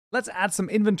Let's add some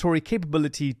inventory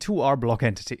capability to our block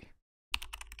entity.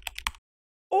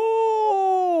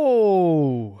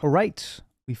 Oh! All right.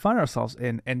 We find ourselves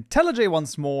in IntelliJ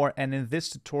once more, and in this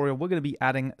tutorial, we're going to be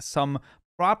adding some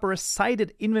proper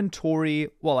cited inventory,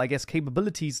 well, I guess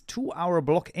capabilities to our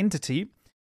block entity.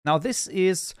 Now, this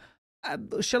is,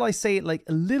 shall I say, like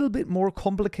a little bit more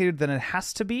complicated than it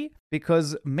has to be,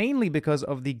 mainly because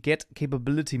of the get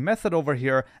capability method over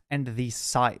here and the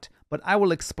cite. But I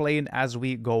will explain as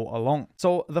we go along.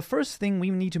 So the first thing we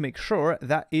need to make sure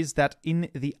is that in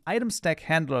the item stack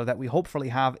handler that we hopefully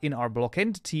have in our block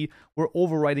entity, we're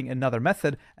overriding another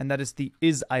method, and that is the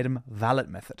isItemValid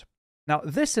method. Now,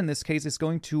 this in this case is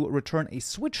going to return a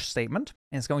switch statement,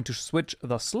 and it's going to switch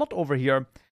the slot over here.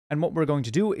 And what we're going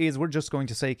to do is we're just going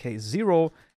to say case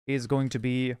 0 is going to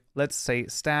be, let's say,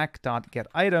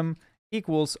 stack.getItem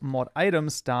equals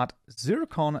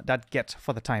modItems.zircon.get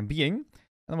for the time being. And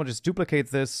then we'll just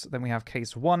duplicate this. Then we have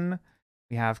case 1,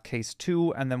 we have case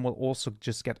 2, and then we'll also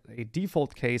just get a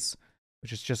default case,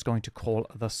 which is just going to call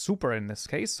the super in this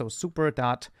case. So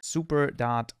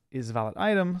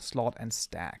super.isValidItem slot and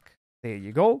stack. There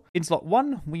you go. In slot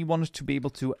 1, we wanted to be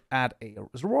able to add a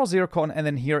raw zircon, and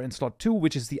then here in slot 2,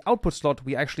 which is the output slot,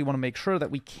 we actually want to make sure that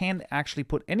we can't actually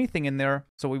put anything in there.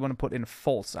 So we want to put in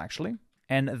false, actually.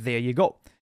 And there you go.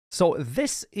 So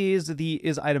this is the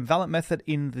isItemValid method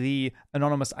in the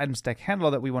anonymous item stack handler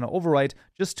that we want to override.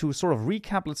 Just to sort of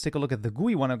recap, let's take a look at the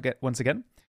GUI once again.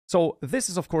 So this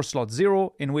is, of course, slot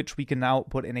 0, in which we can now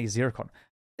put in a zircon.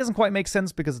 It doesn't quite make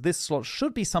sense because this slot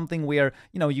should be something where,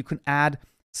 you can add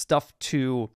stuff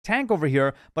to tank over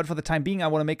here, but for the time being, I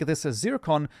want to make this a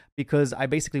zircon because I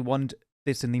basically want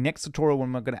this in the next tutorial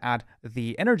when we're going to add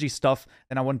the energy stuff,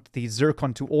 and I want the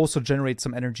zircon to also generate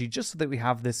some energy just so that we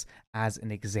have this as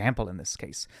an example in this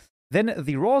case. Then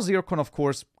the raw zircon, of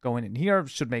course, going in here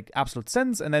should make absolute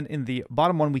sense, and then in the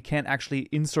bottom one, we can't actually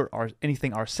insert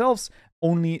anything ourselves,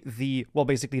 only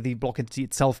basically the block entity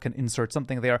itself can insert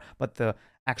something there, but the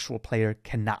actual player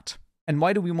cannot. And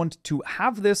why do we want to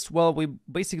have this? Well, we're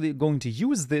basically going to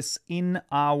use this in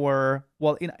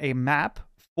a map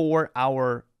for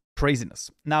our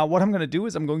craziness. Now, what I'm going to do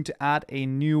is I'm going to add a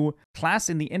new class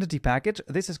in the entity package.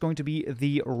 This is going to be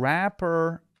the wrapped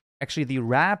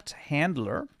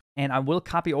handler. And I will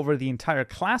copy over the entire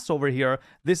class over here.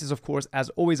 This is, of course, as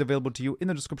always, available to you in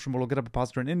the description below. GitHub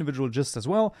repository and individual gist as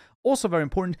well. Also very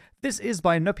important, this is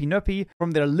by Nuppy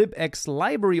from their libx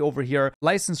library over here.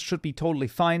 License should be totally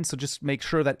fine, so just make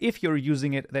sure that if you're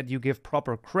using it, that you give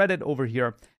proper credit over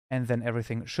here, and then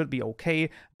everything should be okay.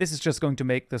 This is just going to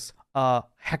make this a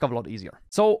heck of a lot easier.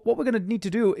 So what we're going to need to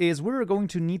do is we're going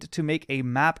to need to make a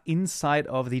map inside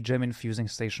of the gem infusing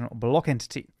station block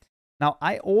entity. Now,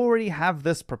 I already have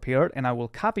this prepared, and I will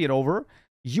copy it over.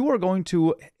 You are going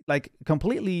to,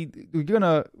 you're going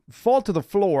to fall to the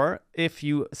floor if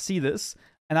you see this,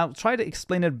 and I'll try to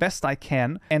explain it best I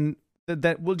can, and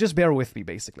that will just bear with me,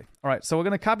 basically. All right, so we're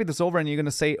going to copy this over, and you're going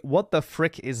to say, what the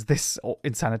frick is this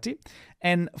insanity?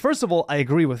 And first of all, I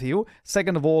agree with you.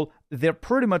 Second of all, there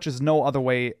pretty much is no other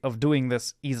way of doing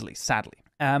this easily, sadly.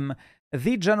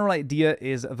 The general idea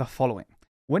is the following.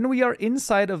 When we are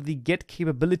inside of the get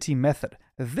capability method,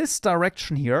 this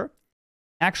direction here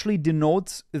actually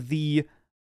denotes the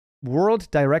world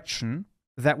direction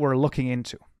that we're looking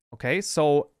into. Okay,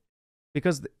 so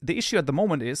because the issue at the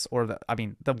moment is,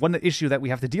 the one issue that we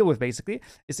have to deal with basically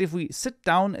is if we sit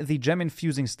down the gem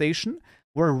infusing station,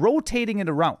 we're rotating it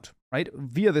around, right?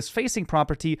 Via this facing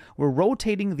property, we're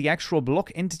rotating the actual block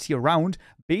entity around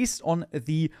based on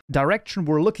the direction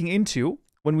we're looking into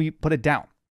when we put it down.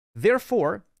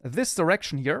 Therefore, this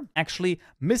direction here actually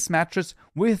mismatches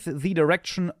with the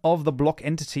direction of the block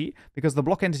entity because the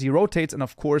block entity rotates, and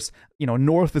of course,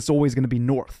 north is always going to be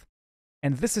north.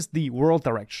 And this is the world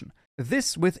direction.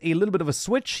 This, with a little bit of a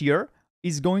switch here,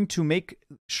 is going to make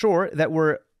sure that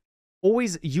we're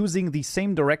always using the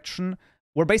same direction.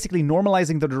 We're basically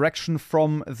normalizing the direction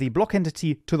from the block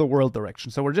entity to the world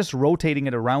direction. So we're just rotating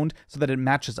it around so that it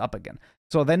matches up again.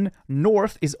 So then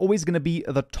north is always going to be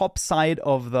the top side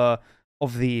of the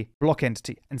block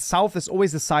entity. And south is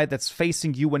always the side that's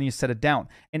facing you when you set it down.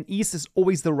 And east is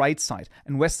always the right side.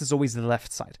 And west is always the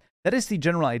left side. That is the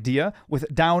general idea, with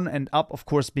down and up, of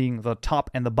course, being the top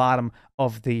and the bottom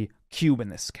of the cube in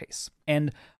this case.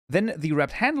 And then the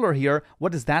wrapped handler here,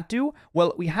 what does that do?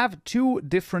 Well, we have two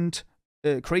different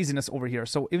craziness over here.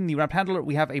 So in the wrapped handler,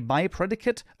 we have a by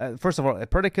predicate. First of all, a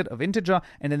predicate of integer,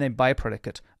 and then a by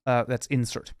predicate that's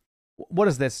insert. What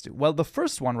does this do? Well, the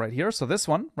first one right here, so this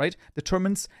one, right,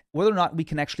 determines whether or not we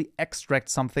can actually extract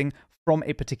something from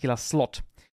a particular slot.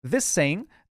 This saying,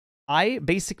 I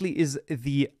basically is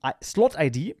the slot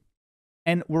ID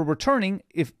And we're returning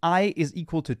if I is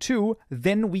equal to 2,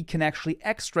 then we can actually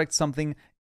extract something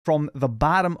from the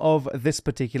bottom of this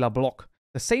particular block.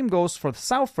 The same goes for the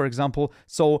south, for example.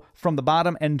 So from the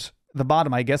bottom and the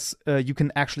bottom, I guess, you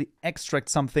can actually extract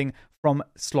something from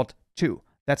slot 2.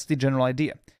 That's the general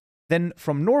idea. Then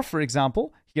from north, for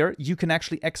example, here, you can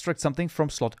actually extract something from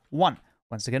slot 1.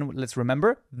 Once again, let's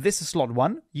remember, this is slot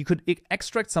 1. You could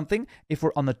extract something if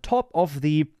we're on the top of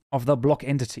the block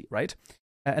entity, right?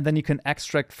 And then you can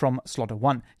extract from slot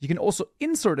 1. You can also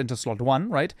insert into slot 1,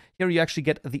 right? Here you actually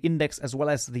get the index as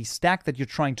well as the stack that you're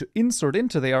trying to insert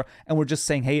into there. And we're just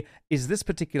saying, hey, is this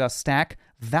particular stack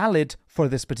valid for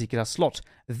this particular slot?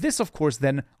 This, of course,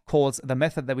 then calls the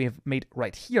method that we have made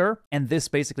right here. And this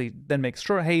basically then makes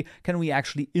sure, hey, can we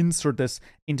actually insert this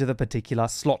into the particular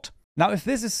slot? Now, if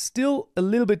this is still a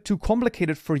little bit too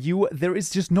complicated for you, there is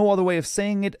just no other way of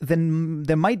saying it, then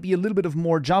there might be a little bit of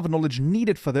more Java knowledge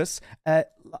needed for this.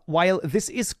 While this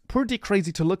is pretty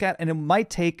crazy to look at, and it might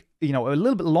take, a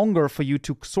little bit longer for you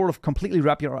to sort of completely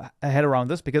wrap your head around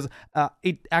this, because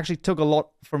it actually took a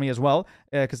lot for me as well,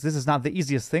 because this is not the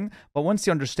easiest thing. But once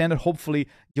you understand it, hopefully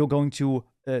you're going to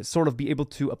sort of be able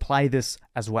to apply this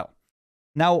as well.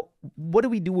 Now, what do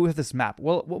we do with this map?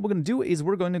 Well, what we're going to do is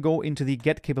we're going to go into the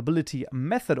get capability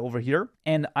method over here,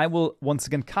 and I will once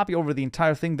again copy over the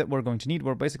entire thing that we're going to need.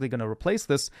 We're basically going to replace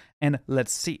this, and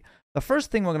let's see. The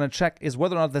first thing we're going to check is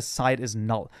whether or not this side is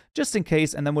null, just in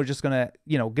case, and then we're just going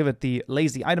to, give it the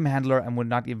lazy item handler, and we're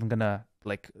not even going to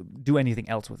do anything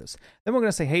else with this. Then we're going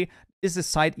to say, hey, is this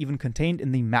side even contained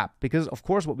in the map? Because, of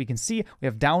course, what we can see, we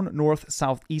have down, north,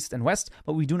 south, east, and west,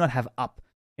 but we do not have up.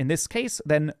 In this case,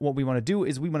 then what we want to do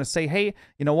is we want to say, hey,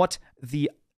 you know what?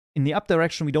 In the up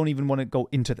direction, we don't even want to go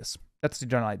into this. That's the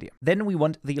general idea. Then we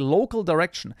want the local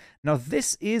direction. Now,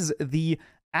 this is the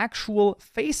actual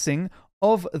facing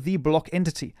of the block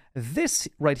entity. This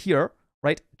right here,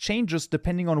 right, changes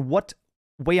depending on what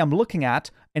way I'm looking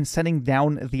at and setting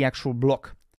down the actual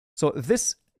block. So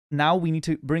this, now we need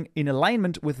to bring in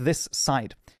alignment with this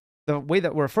side. The way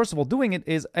that we're first of all doing it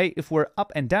is, if we're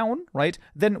up and down, right,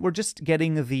 then we're just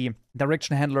getting the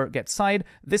direction handler get side.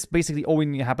 This basically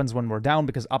only happens when we're down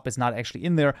because up is not actually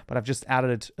in there, but I've just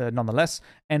added it nonetheless.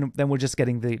 And then we're just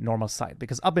getting the normal side,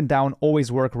 because up and down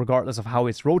always work regardless of how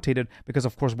it's rotated, because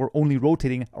of course we're only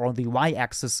rotating around the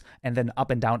y-axis, and then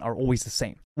up and down are always the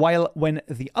same. While when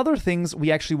the other things,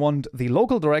 we actually want the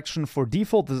local direction for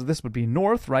default, this would be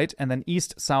north, right, and then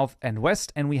east, south, and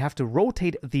west, and we have to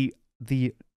rotate the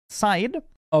side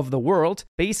of the world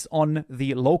based on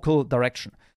the local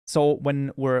direction. So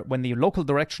when the local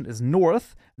direction is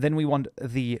north, then we want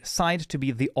the side to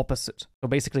be the opposite. So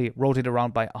basically rotate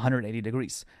around by 180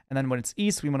 degrees. And then when it's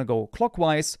east, we want to go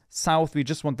clockwise. South, we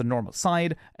just want the normal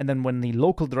side. And then when the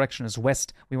local direction is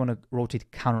west, we want to rotate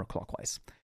counterclockwise.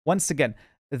 Once again,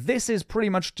 this is pretty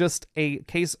much just a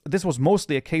case, this was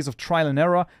mostly a case of trial and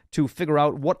error to figure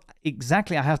out what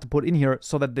exactly I have to put in here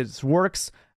so that this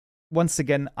works. Once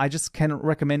again, I just can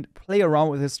recommend play around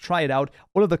with this, try it out.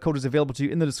 All of the code is available to you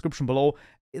in the description below.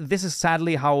 This is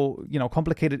sadly how,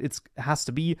 complicated it has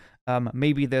to be.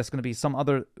 Maybe there's going to be some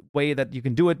other way that you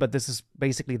can do it, but this is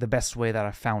basically the best way that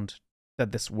I found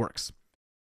that this works.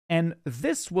 And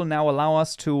this will now allow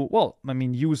us to,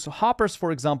 use hoppers, for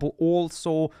example,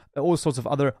 also all sorts of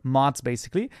other mods,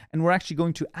 basically. And we're actually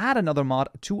going to add another mod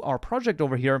to our project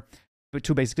over here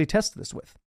to basically test this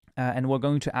with. And we're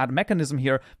going to add mechanism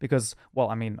here because,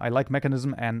 I like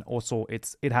mechanism, and also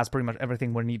it has pretty much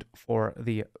everything we need for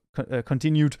the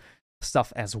continued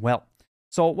stuff as well.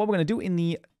 So what we're going to do in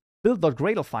the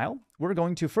build.gradle file, we're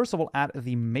going to first of all add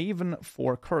the maven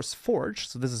for CurseForge.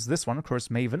 So this is this one, curse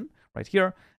maven, right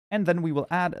here. And then we will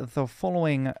add the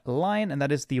following line, and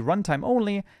that is the runtime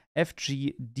only,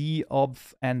 fgdob,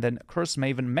 and then curse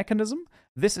maven mechanism.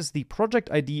 This is the project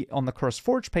ID on the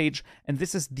CurseForge page, and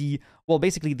this is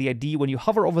basically the ID. When you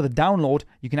hover over the download,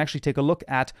 you can actually take a look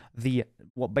at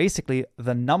basically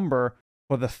the number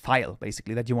for the file,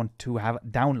 basically, that you want to have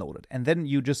downloaded. And then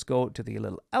you just go to the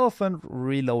little elephant,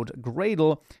 reload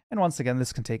Gradle, and once again,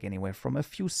 this can take anywhere from a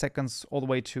few seconds all the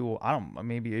way to,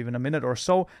 maybe even a minute or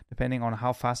so, depending on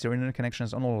how fast your internet connection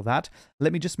is and all of that.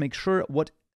 Let me just make sure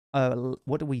what are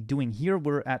we doing here?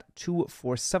 We're at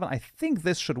 247. I think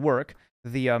this should work,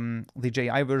 the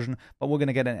JI version, but we're going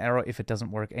to get an error if it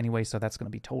doesn't work anyway, so that's going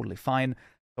to be totally fine.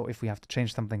 So if we have to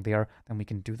change something there, then we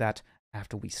can do that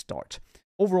after we start.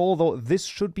 Overall, though, this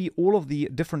should be all of the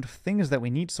different things that we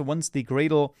need. So once the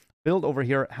Gradle build over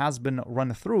here has been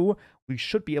run through, we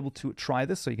should be able to try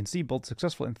this. So you can see build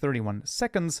successful in 31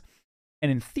 seconds.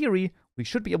 And in theory, we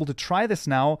should be able to try this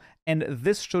now. And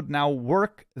this should now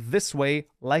work this way.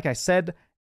 Like I said,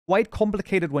 quite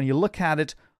complicated when you look at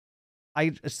it. I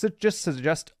just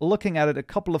suggest looking at it a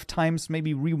couple of times,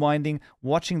 maybe rewinding,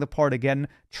 watching the part again,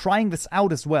 trying this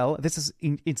out as well. This is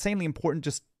insanely important.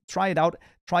 Just try it out,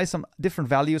 try some different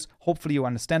values. Hopefully you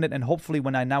understand it, and hopefully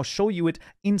when I now show you it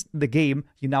in the game,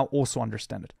 you now also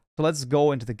understand it. So let's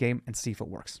go into the game and see if it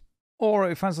works.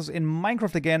 Or for instance, in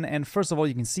Minecraft again, and first of all,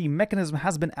 you can see mechanism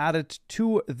has been added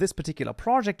to this particular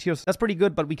project here. So that's pretty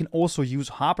good, but we can also use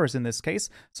hoppers in this case.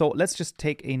 So let's just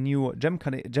take a new gem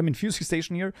infusing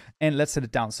station here, and let's set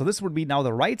it down. So this would be now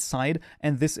the right side,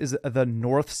 and this is the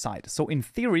north side. So in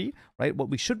theory, right, what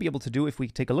we should be able to do, if we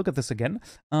take a look at this again,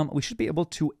 we should be able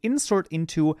to insert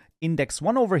into index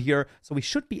 1 over here. So we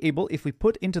should be able, if we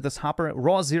put into this hopper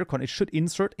raw zircon, it should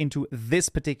insert into this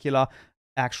particular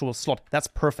actual slot. That's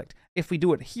perfect. If we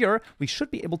do it here, we should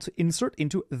be able to insert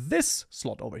into this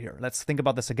slot over here. Let's think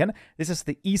about this again. This is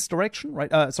the east direction, right?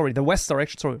 The west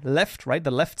direction, sorry, left, right?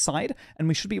 The left side. And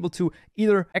we should be able to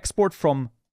either export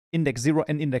from index 0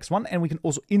 and index 1, and we can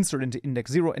also insert into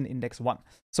index 0 and index 1.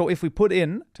 So if we put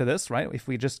in to this, right, if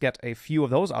we just get a few of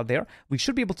those out there, we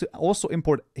should be able to also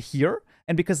import here.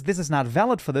 And because this is not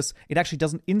valid for this, it actually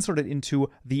doesn't insert it into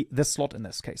this slot in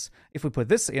this case. If we put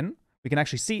this in, we can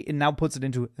actually see it now puts it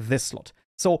into this slot.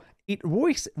 So it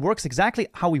works exactly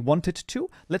how we want it to.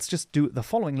 Let's just do the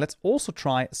following. Let's also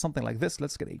try something like this.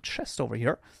 Let's get a chest over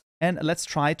here. And let's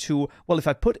try to, well, if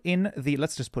I put in the,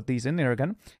 let's just put these in there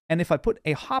again. And if I put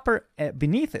a hopper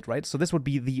beneath it, right? So this would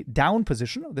be the down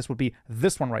position. This would be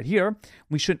this one right here.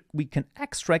 We can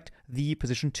extract the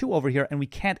position 2 over here, and we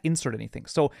can't insert anything.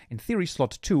 So in theory,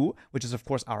 slot 2, which is of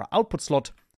course our output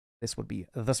slot, this would be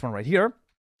this one right here.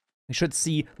 We should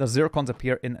see the zircons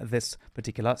appear in this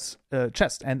particular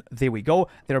chest. And there we go.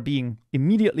 They're being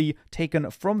immediately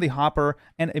taken from the hopper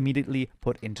and immediately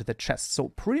put into the chest. So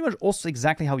pretty much also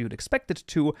exactly how you would expect it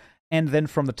to. And then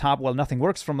from the top, well, nothing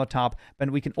works from the top,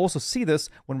 but we can also see this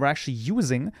when we're actually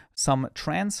using some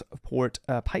transport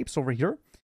pipes over here.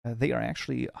 They are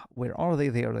actually, where are they?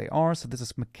 There they are. So this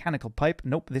is mechanical pipe.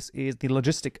 Nope, this is the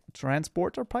logistic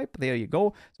transporter pipe. There you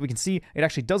go. So we can see it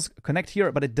actually does connect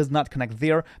here, but it does not connect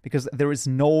there because there is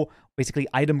no basically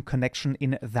item connection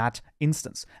in that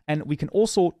instance. And we can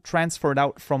also transfer it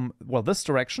out from, well, this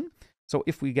direction. So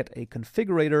if we get a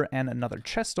configurator and another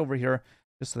chest over here,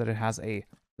 just so that it has a,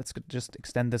 let's just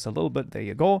extend this a little bit. There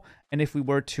you go. And if we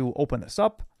were to open this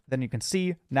up, then you can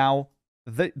see now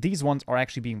these ones are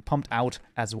actually being pumped out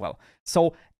as well.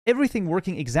 So everything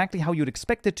working exactly how you'd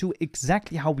expect it to,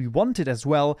 exactly how we want it as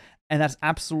well. And that's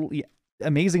absolutely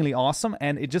amazingly awesome.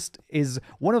 And it just is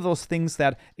one of those things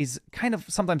that is kind of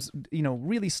sometimes, you know,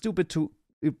 really stupid to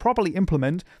properly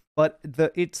implement, but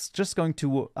it's just going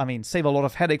to, I mean, save a lot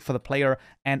of headache for the player,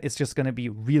 and it's just going to be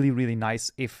really, really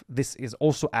nice if this is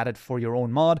also added for your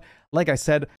own mod. Like I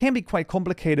said, can be quite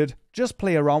complicated. Just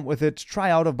play around with it, try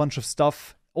out a bunch of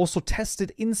stuff, also test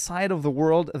it inside of the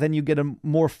world, then you get a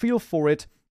more feel for it,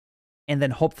 and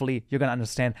then hopefully you're going to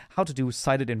understand how to do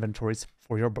sited inventories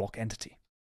for your block entity.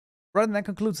 Right, and that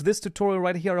concludes this tutorial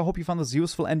right here. I hope you found this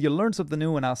useful and you learned something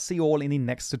new, and I'll see you all in the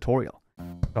next tutorial.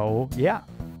 So, yeah.